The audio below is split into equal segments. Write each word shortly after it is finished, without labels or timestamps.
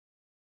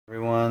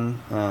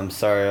Everyone,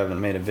 sorry I haven't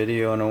made a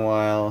video in a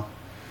while.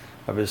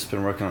 I've just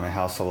been working on my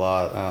house a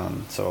lot,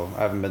 so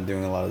I haven't been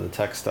doing a lot of the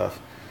tech stuff.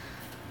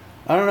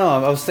 I don't know,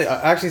 I was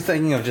actually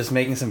thinking of just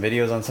making some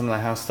videos on some of the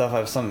house stuff. I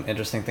have some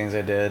interesting things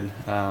I did,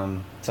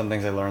 some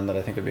things I learned that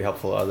I think would be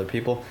helpful to other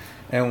people.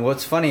 And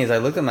what's funny is I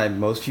looked at my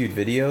most viewed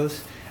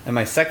videos, and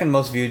my second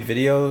most viewed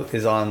video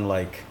is on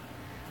like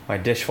my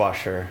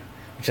dishwasher,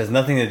 which has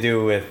nothing to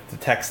do with the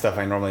tech stuff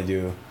I normally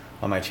do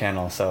on my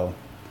channel. So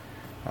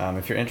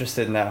if you're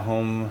interested in that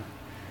home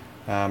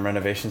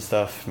renovation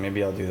stuff,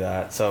 maybe I'll do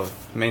that. So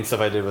the main stuff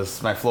I did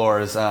was my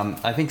floors.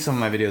 I think some of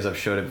my videos I've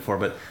showed it before,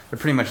 but they're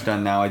pretty much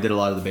done now. I did a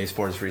lot of the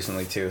baseboards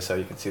recently too, so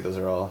you can see those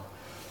are all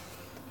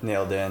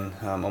nailed in,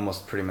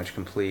 almost pretty much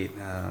complete.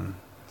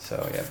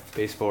 So yeah,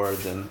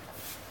 baseboards and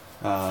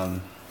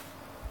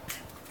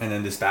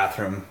then this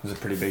bathroom was a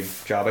pretty big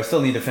job. I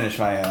still need to finish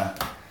my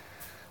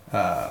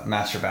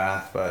master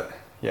bath, but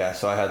yeah,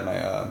 so I had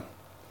my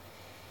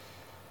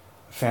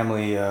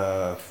family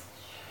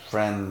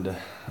friend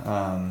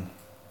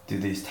do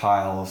these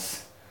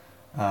tiles.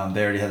 They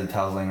already had the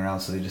tiles laying around,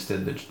 so they just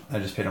did I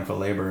just paid them for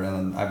labor,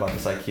 and then I bought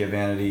this IKEA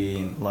vanity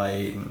and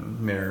light and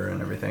mirror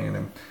and everything, and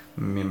then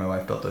me and my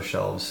wife built those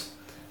shelves.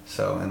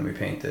 So, and we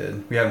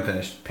painted. We haven't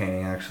finished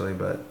painting actually,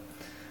 but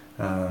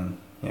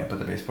yeah, put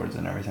the baseboards in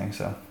and everything,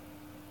 so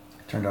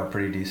it turned out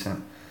pretty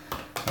decent.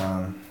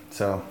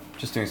 So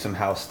just doing some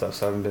house stuff,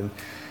 so I haven't been,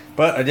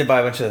 but I did buy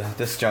a bunch of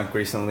this junk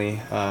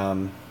recently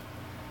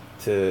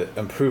to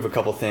improve a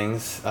couple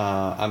things.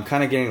 I'm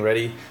kind of getting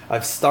ready.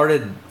 I've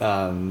started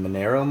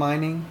Monero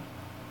mining,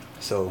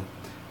 so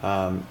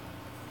I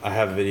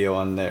have a video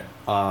on there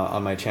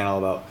on my channel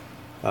about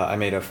I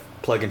made a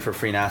plugin for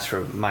FreeNAS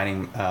for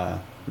mining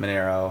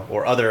Monero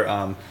or other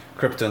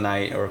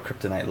Kryptonite or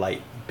Kryptonite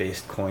Lite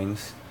based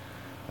coins.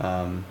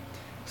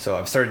 So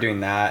I've started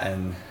doing that,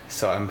 and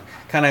so I'm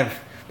kind of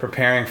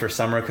preparing for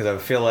summer because I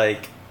feel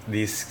like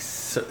these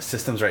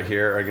systems right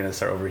here are going to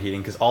start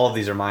overheating because all of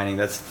these are mining.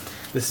 This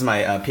is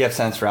my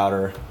pfSense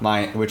router,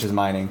 which is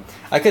mining.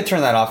 I could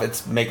turn that off.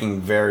 It's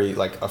making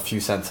like a few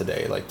cents a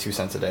day, like 2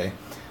 cents a day.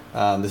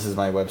 This is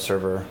my web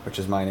server, which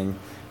is mining,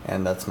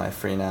 and that's my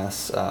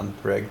FreeNAS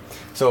rig.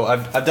 So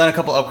I've done a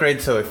couple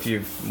upgrades. So if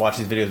you've watched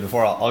these videos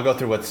before, I'll go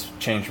through what's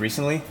changed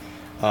recently.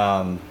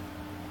 You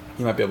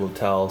might be able to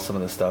tell some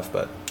of this stuff,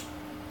 but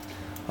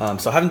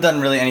so I haven't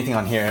done really anything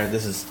on here.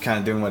 This is kind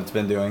of doing what it's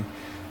been doing.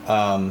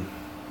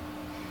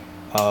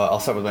 I'll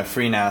start with my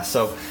FreeNAS.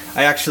 So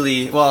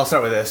I'll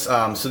start with this.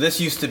 So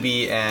this used to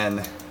be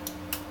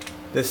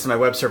this is my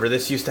web server.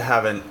 This used to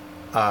have a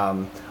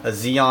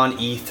Xeon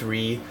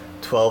E3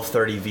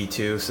 1230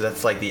 V2. So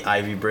that's like the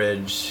Ivy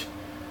Bridge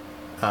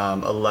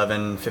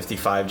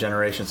 1155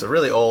 generation. So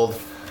really old.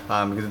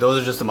 Because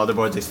those are just the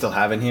motherboards they still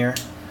have in here.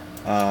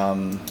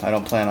 I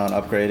don't plan on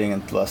upgrading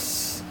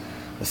unless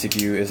the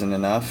CPU isn't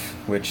enough,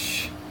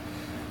 which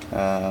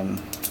I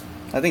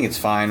think it's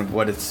fine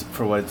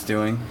for what it's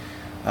doing.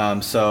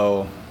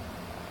 So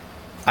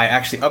I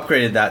actually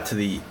upgraded that to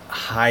the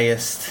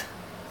highest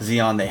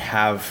Xeon they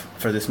have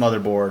for this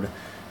motherboard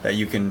that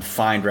you can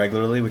find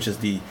regularly, which is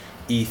the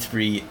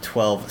E3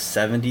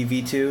 1270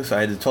 V2. So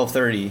I had the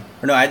 1230,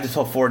 or no, I had the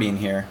 1240 in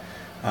here.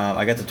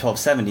 I got the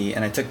 1270,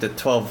 and I took the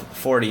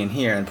 1240 in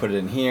here and put it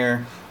in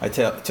here. I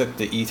took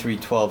the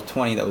E3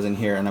 1220 that was in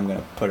here, and I'm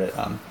gonna put it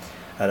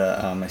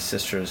at my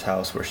sister's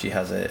house where she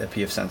has a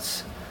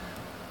pfSense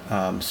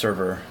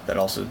server that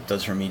also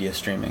does her media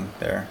streaming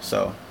there.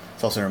 So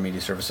it's also her media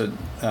server. So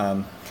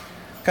kind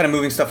of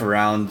moving stuff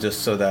around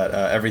just so that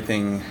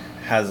everything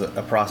has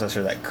a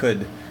processor that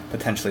could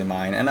potentially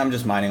mine, and I'm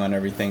just mining on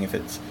everything if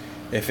it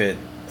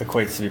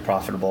equates to be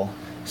profitable.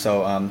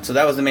 So so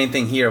that was the main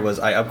thing here. Was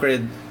I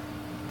upgraded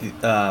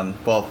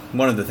well,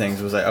 one of the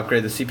things was I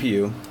upgraded the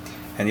CPU,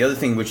 and the other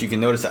thing which you can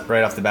notice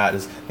right off the bat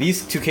is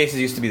these two cases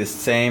used to be the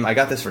same. I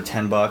got this for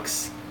 10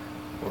 bucks.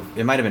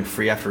 It might have been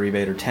free after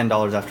rebate or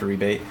 $10 after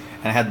rebate,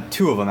 and I had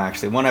two of them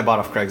actually. One I bought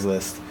off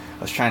Craigslist.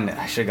 I should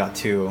have got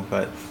two,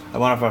 but I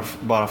bought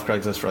off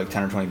Craigslist for like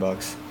 10 or 20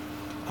 bucks.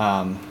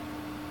 But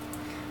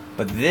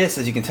this,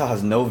 as you can tell,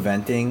 has no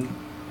venting,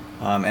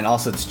 and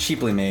also it's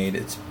cheaply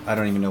made. I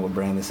don't even know what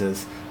brand this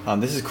is.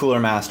 This is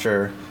Cooler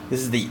Master. This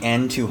is the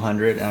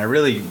N200, and I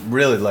really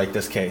like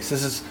this case.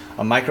 This is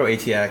a micro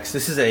ATX.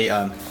 This is a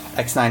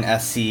X9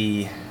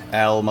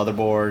 SCL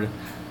motherboard.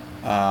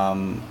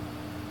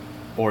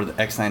 Or the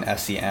X9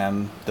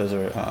 SCM. Those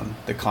are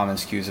the common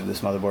SKUs of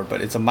this motherboard,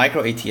 but it's a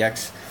micro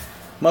ATX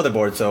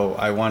motherboard, so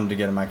I wanted to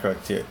get a micro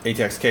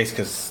ATX case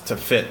because to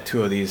fit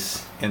two of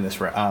these in this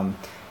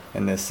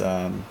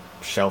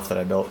shelf that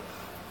I built.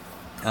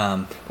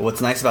 But what's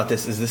nice about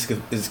this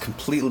is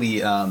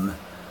completely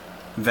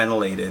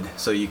ventilated,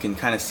 so you can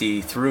kind of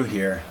see through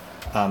here.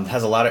 It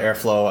has a lot of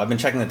airflow. I've been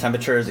checking the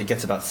temperatures. It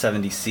gets about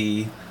 70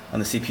 C on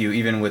the CPU,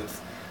 even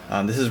with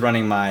this is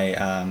running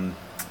my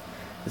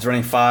it's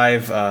running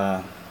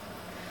 5,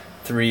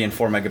 3, and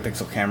 4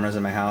 megapixel cameras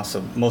in my house.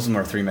 So most of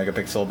them are 3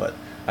 megapixel, but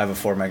I have a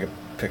 4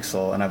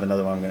 megapixel, and I have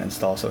another one I'm going to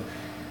install. So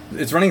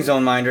it's running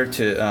ZoneMinder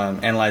to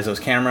analyze those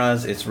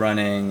cameras. It's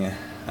running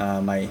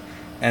my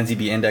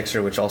NZB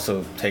indexer, which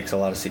also takes a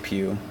lot of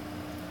CPU,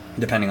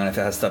 depending on if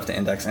it has stuff to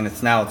index. And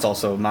it's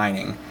also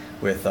mining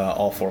with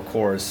all 4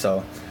 cores,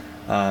 so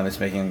it's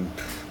making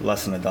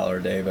less than $1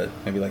 a day, but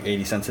maybe like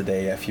 80 cents a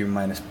day if you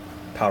minus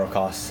power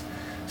costs.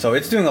 So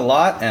it's doing a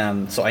lot,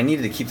 so I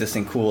needed to keep this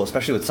thing cool,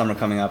 especially with summer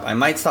coming up. I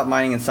might stop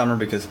mining in summer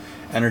because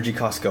energy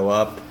costs go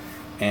up,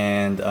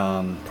 and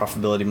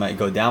profitability might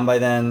go down by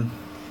then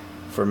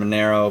for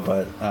Monero,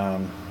 but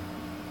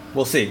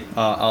we'll see.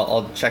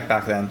 I'll check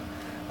back then.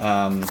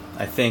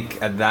 I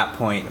think at that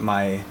point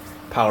my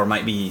power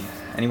might be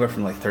anywhere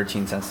from like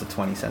 13 cents to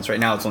 20 cents. Right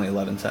now it's only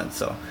 11 cents,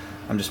 so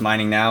I'm just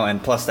mining now,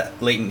 and plus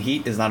that latent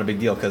heat is not a big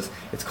deal because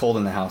it's cold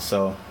in the house,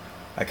 so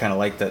I kind of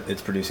like that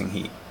it's producing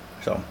heat.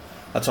 So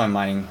that's why I'm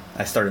mining.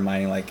 I started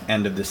mining like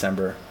end of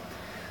December.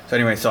 So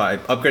anyway, so I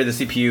upgraded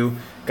the CPU,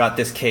 got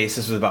this case.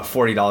 This was about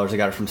 $40. I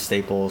got it from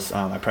Staples.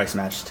 I price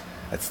matched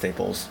at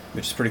Staples,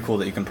 which is pretty cool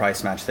that you can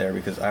price match there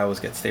because I always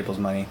get Staples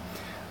money.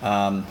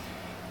 And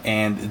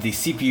the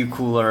CPU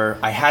cooler,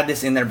 I had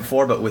this in there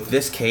before, but with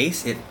this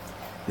case,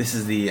 this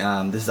is the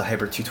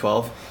Hyper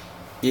 212.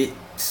 It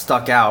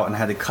stuck out and I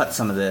had to cut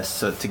some of this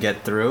to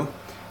get through.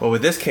 Well,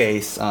 with this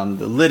case, the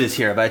lid is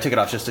here, but I took it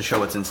off just to show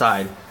what's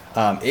inside.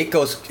 It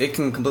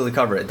can completely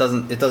cover it.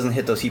 It doesn't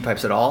hit those heat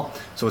pipes at all.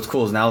 So what's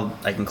cool is now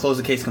I can close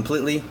the case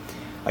completely.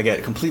 I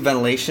get complete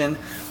ventilation.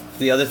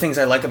 The other things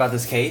I like about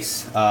this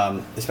case,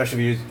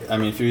 especially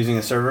if you're using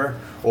a server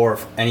or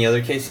any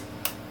other case,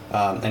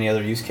 any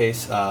other use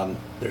case,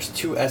 there's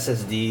 2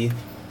 SSD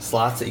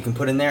slots that you can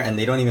put in there, and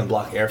they don't even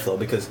block airflow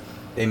because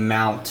they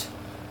mount.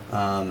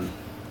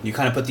 You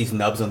kind of put these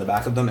nubs on the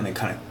back of them and then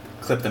kind of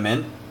clip them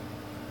in.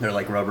 They're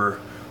like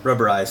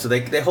rubberized, so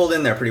they hold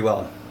in there pretty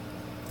well.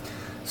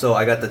 So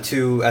I got the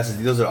 2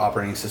 SSD, those are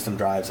operating system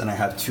drives, and I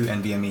have 2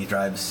 NVMe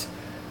drives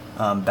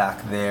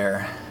back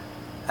there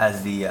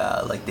as the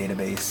like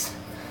database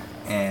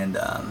and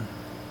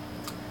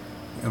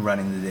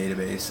running the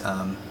database.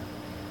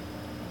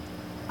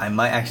 I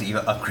might actually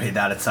even upgrade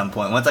that at some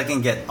point. Once I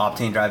can get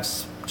Optane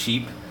drives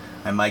cheap,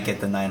 I might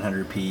get the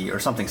 900p or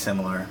something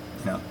similar,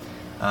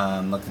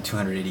 like the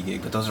 280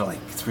 gig, but those are like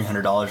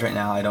 $300 right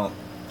now.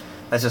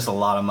 That's just a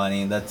lot of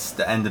money. That's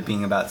the end up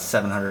being about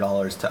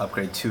 $700 to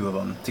upgrade 2 of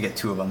them, to get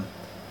 2 of them,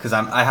 because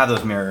I have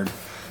those mirrored.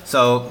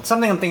 So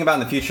something I'm thinking about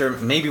in the future,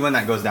 maybe when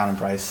that goes down in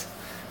price.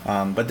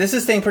 But this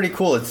is staying pretty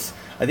cool.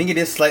 I think it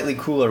is slightly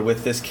cooler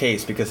with this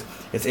case because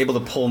it's able to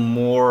pull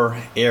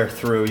more air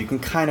through. You can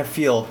kind of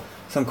feel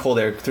some cold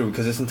air through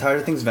because this entire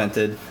thing's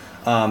vented.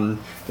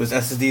 Those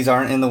SSDs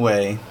aren't in the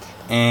way,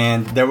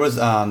 and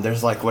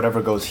there's like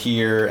whatever goes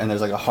here, and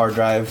there's like a hard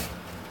drive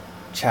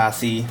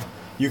chassis.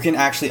 You can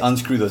actually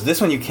unscrew those. This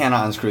one you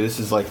cannot unscrew. This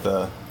is like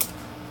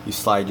you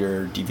slide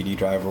your DVD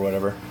drive or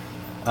whatever.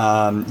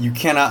 You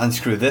cannot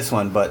unscrew this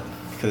one, but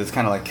because it's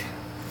kind of like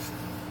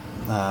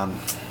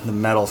the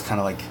metal's kind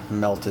of like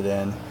melted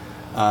in,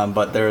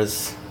 but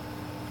there's,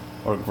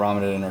 or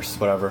grommeted in or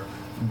whatever.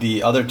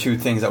 The other 2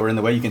 things that were in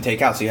the way you can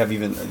take out, so you have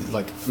even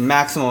like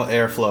maximal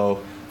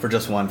airflow for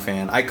just 1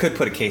 fan. I could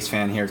put a case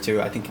fan here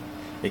too. I think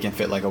it can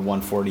fit like a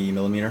 140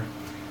 millimeter,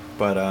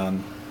 but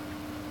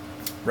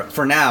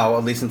for now,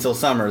 at least until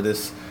summer,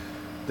 this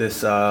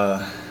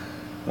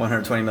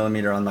 120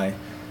 millimeter on my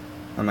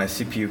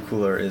CPU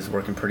cooler is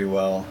working pretty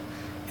well,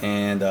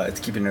 and it's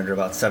keeping it at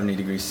about 70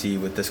 degrees C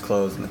with this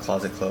closed and the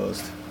closet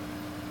closed,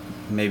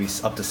 maybe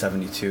up to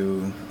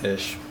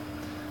 72-ish.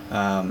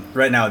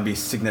 Right now it'd be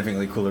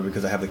significantly cooler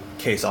because I have the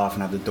case off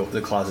and have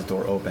the closet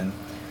door open.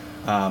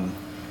 Oh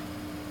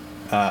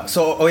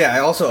yeah, I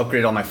also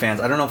upgraded all my fans.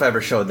 I don't know if I ever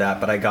showed that,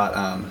 but I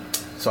got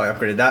so I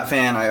upgraded that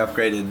fan, I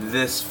upgraded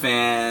this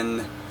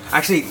fan.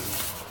 Actually,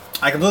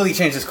 I completely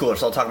changed this cooler,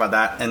 so I'll talk about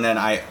that. And then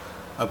I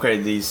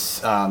upgraded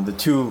these, the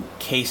 2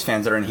 case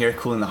fans that are in here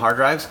cooling the hard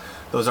drives.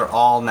 Those are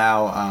all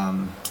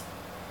now,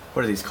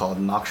 what are these called?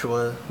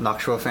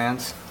 Noctua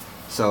fans.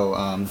 So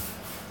I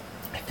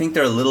think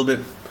they're a little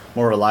bit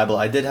more reliable.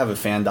 I did have a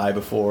fan die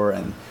before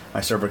and my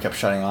server kept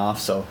shutting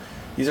off, so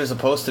these are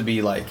supposed to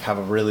be like have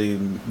a really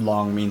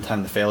long mean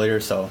time to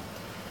failure, so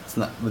it's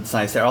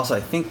nice. They're also,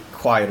 I think,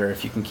 quieter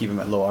if you can keep them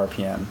at low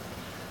RPM.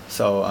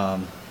 So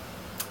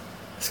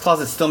this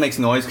closet still makes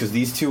noise because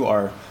these 2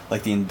 are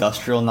like the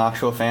industrial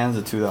Noctua fans,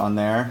 the 2 on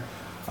there.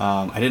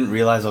 I didn't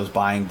realize I was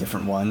buying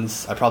different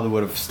ones. I probably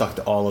would have stuck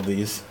to all of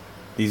these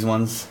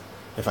ones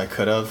if I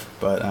could have,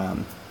 but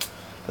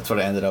that's what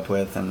I ended up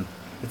with, and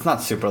it's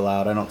not super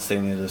loud. I don't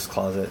stay near this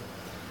closet.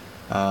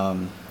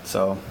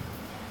 So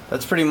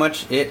that's pretty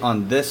much it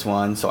on this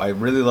one. So I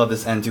really love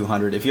this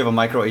N200. If you have a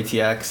micro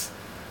ATX,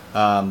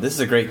 this is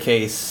a great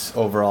case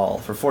overall.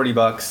 For 40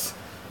 bucks,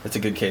 it's a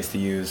good case to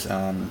use.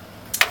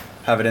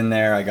 Have it in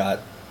there. I got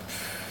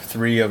the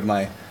 3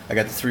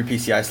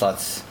 PCI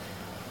slots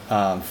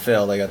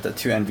filled. I got the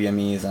 2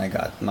 NVMe's, and I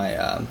got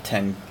my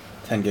 10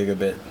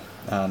 gigabit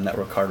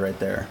network card right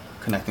there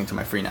connecting to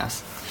my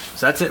FreeNAS.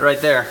 So that's it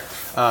right there.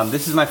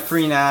 This is my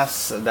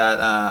FreeNAS that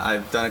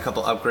I've done a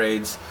couple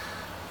upgrades.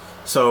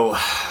 So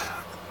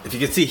if you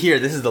can see here,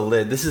 this is the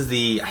lid. This is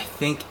the, I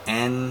think,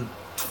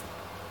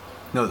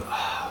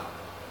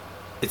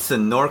 It's the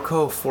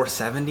Norco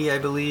 470, I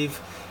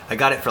believe. I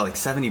got it for like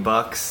 70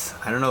 bucks.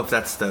 I don't know if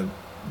that's the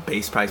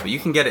base price, but you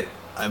can get it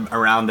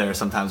around there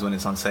sometimes when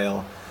it's on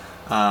sale.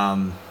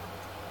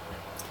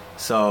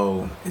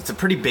 So it's a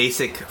pretty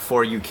basic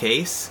 4U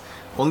case.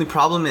 Only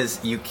problem is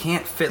you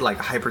can't fit like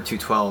a Hyper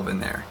 212 in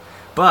there.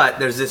 But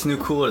there's this new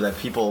cooler that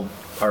people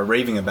are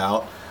raving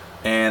about,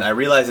 and I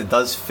realized it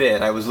does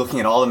fit. I was looking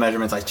at all the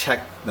measurements. I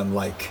checked them,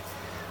 like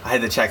I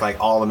had to check like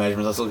all the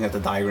measurements. I was looking at the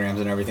diagrams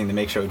and everything to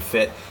make sure it would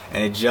fit,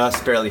 and it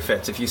just barely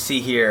fits. If you see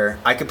here,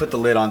 I could put the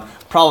lid on.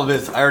 Problem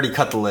is I already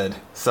cut the lid,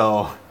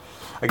 so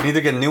I can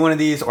either get a new one of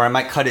these or I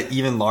might cut it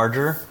even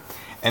larger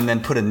and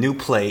then put a new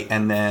plate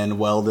and then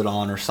weld it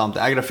on or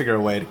something. I gotta figure a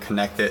way to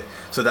connect it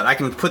so that I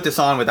can put this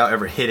on without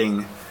ever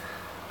hitting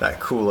that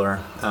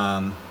cooler.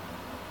 I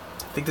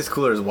think this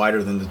cooler is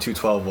wider than the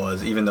 212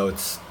 was, even though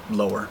it's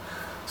lower.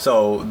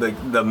 So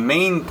the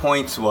main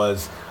points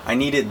was I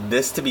needed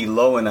this to be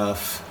low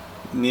enough,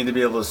 needed to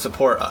be able to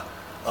support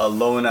a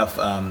low enough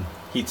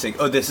heatsink.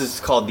 Oh, this is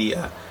called the,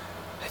 I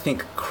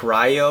think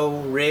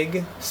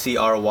Cryorig,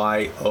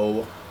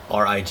 C-R-Y-O-R-I-G,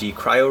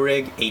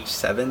 Cryorig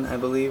H7, I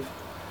believe.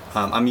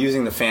 I'm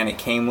using the fan it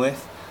came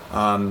with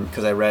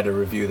because I read a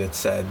review that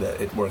said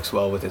that it works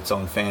well with its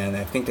own fan.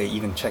 I think they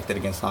even checked it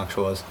against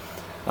Noxua's.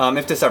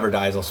 If this ever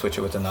dies, I'll switch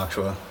it with the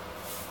Noxua.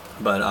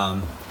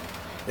 But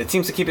it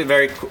seems to keep it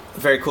very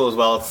cool as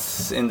well.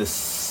 It's in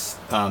this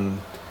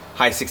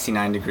high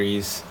 69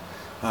 degrees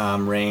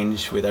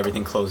range with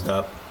everything closed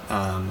up.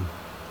 I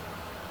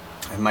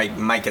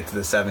might get to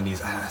the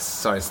 70s.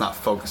 Sorry, it's not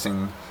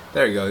focusing.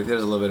 There you go.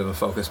 There's a little bit of a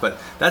focus, but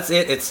that's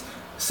it. It's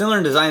similar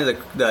in design to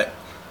the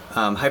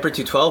Hyper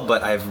 212,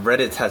 but I've read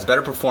it has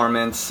better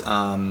performance.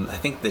 I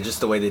think that just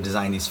the way they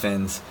design these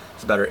fins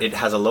is better. It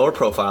has a lower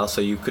profile,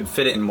 so you could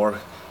fit it in more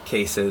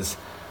cases.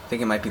 I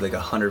think it might be like a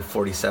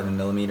 147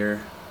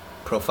 millimeter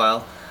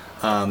profile.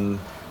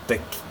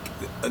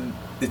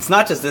 It's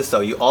not just this though,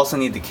 you also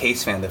need the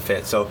case fan to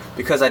fit. So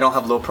because I don't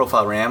have low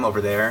profile RAM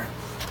over there,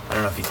 I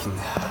don't know if you can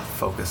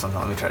focus on that.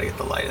 Let me try to get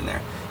the light in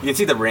there. You can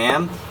see the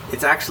RAM,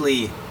 it's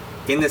actually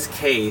in this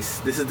case.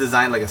 This is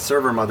designed like a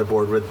server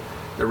motherboard where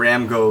the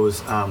RAM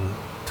goes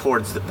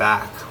towards the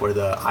back where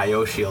the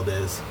IO shield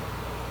is.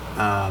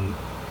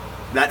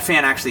 That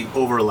fan actually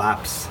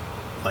overlaps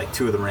like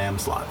 2 of the RAM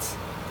slots.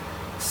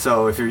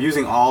 So if you're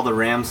using all the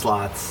RAM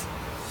slots,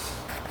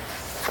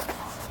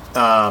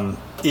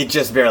 it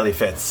just barely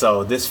fits.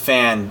 So this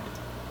fan,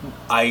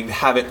 I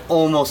have it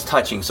almost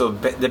touching. So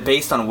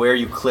based on where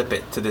you clip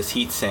it to this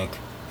heat sink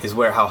is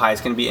how high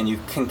it's going to be, and you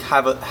can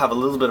have a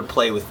little bit of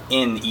play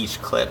within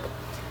each clip.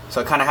 So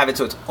I kind of have it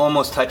so it's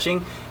almost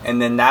touching,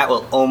 and then that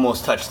will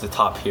almost touch the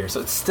top here. So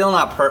it's still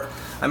not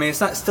I mean,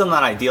 it's still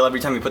not ideal. Every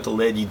time you put the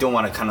lid, you don't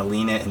want to kind of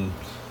lean it and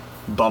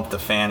bump the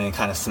fan and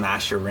kind of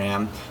smash your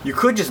RAM. You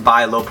could just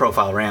buy a low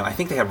profile RAM. I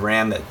think they have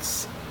RAM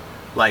that's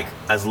like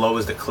as low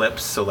as the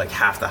clips, so like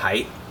half the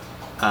height.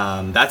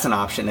 That's an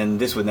option, and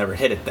this would never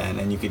hit it then,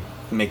 and you could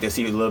make this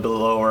even a little bit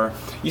lower.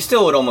 You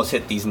still would almost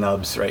hit these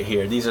nubs right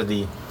here. These are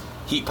the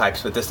heat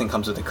pipes, but this thing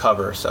comes with a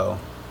cover, so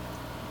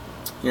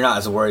you're not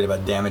as worried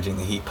about damaging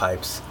the heat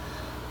pipes.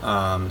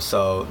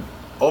 So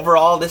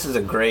overall, this is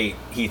a great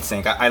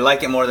heatsink. I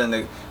like it more than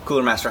the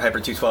Cooler Master Hyper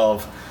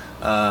 212.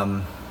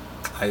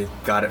 I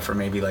got it for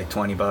maybe like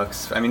 20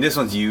 bucks. I mean, this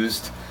one's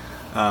used.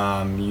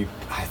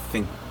 I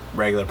think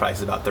regular price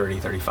is about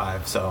 30,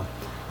 35. So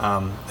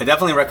I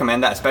definitely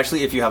recommend that,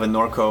 especially if you have a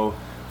Norco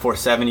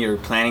 470 or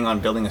planning on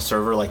building a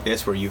server like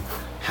this where you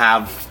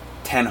have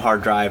 10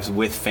 hard drives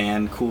with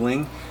fan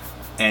cooling,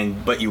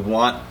 but you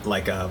want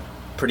like a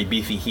pretty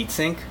beefy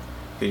heatsink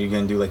because you're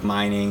going to do like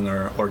mining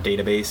or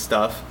database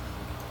stuff,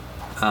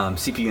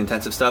 CPU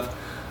intensive stuff.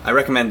 I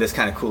recommend this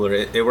kind of cooler.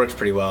 It works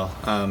pretty well,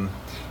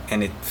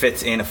 and it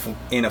fits in a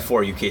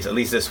 4U case, at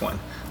least this one.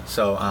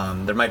 So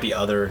there might be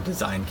other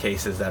design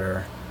cases that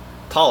are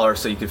taller,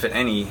 so you could fit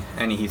any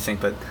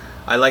heatsink, but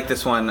I like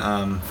this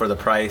one for the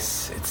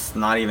price. It's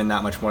not even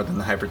that much more than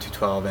the Hyper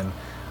 212,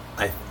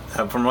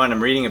 and from what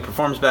I'm reading, it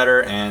performs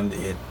better and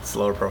it's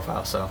lower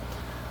profile. So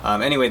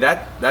anyway,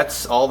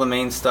 that's all the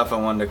main stuff I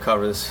wanted to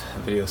cover. This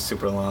video is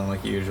super long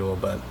like usual,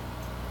 but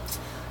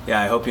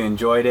yeah, I hope you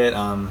enjoyed it.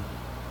 And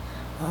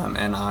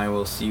I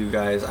will see you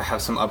guys. I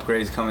have some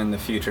upgrades coming in the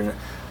future.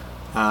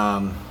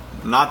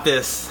 Not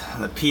this,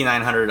 the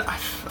P900.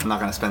 I'm not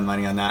gonna spend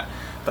money on that,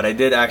 but I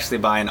did actually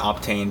buy an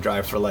Optane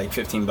drive for like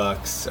 15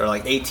 bucks or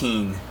like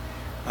 18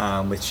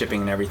 with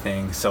shipping and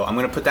everything. So I'm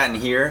gonna put that in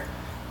here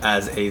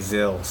as a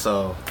ZIL.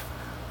 So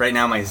right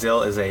now my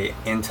ZIL is a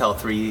Intel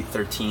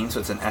 313, so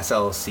it's an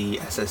SLC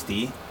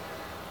SSD,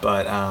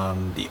 but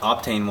the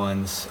Optane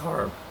ones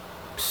are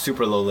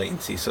super low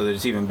latency, so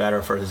it's even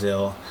better for a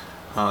ZIL.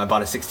 I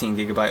bought a 16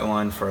 gigabyte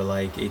one for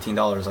like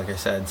 $18, like I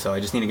said, so I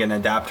just need to get an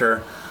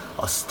adapter.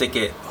 I'll stick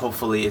it,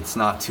 hopefully it's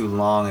not too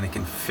long and it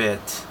can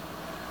fit.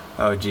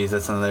 Oh geez,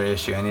 that's another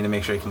issue. I need to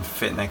make sure it can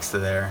fit next to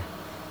there,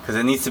 because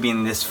it needs to be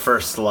in this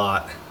first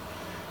slot.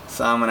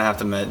 So I'm gonna have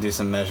to do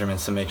some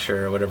measurements to make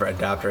sure whatever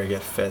adapter I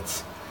get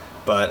fits.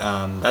 But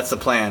that's the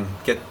plan.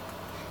 Get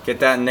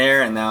that in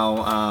there, and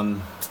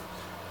now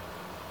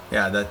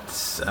yeah,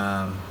 that's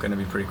gonna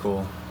be pretty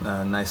cool.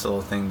 Nice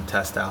little thing to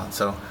test out.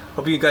 So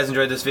hope you guys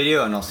enjoyed this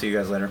video, and I'll see you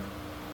guys later.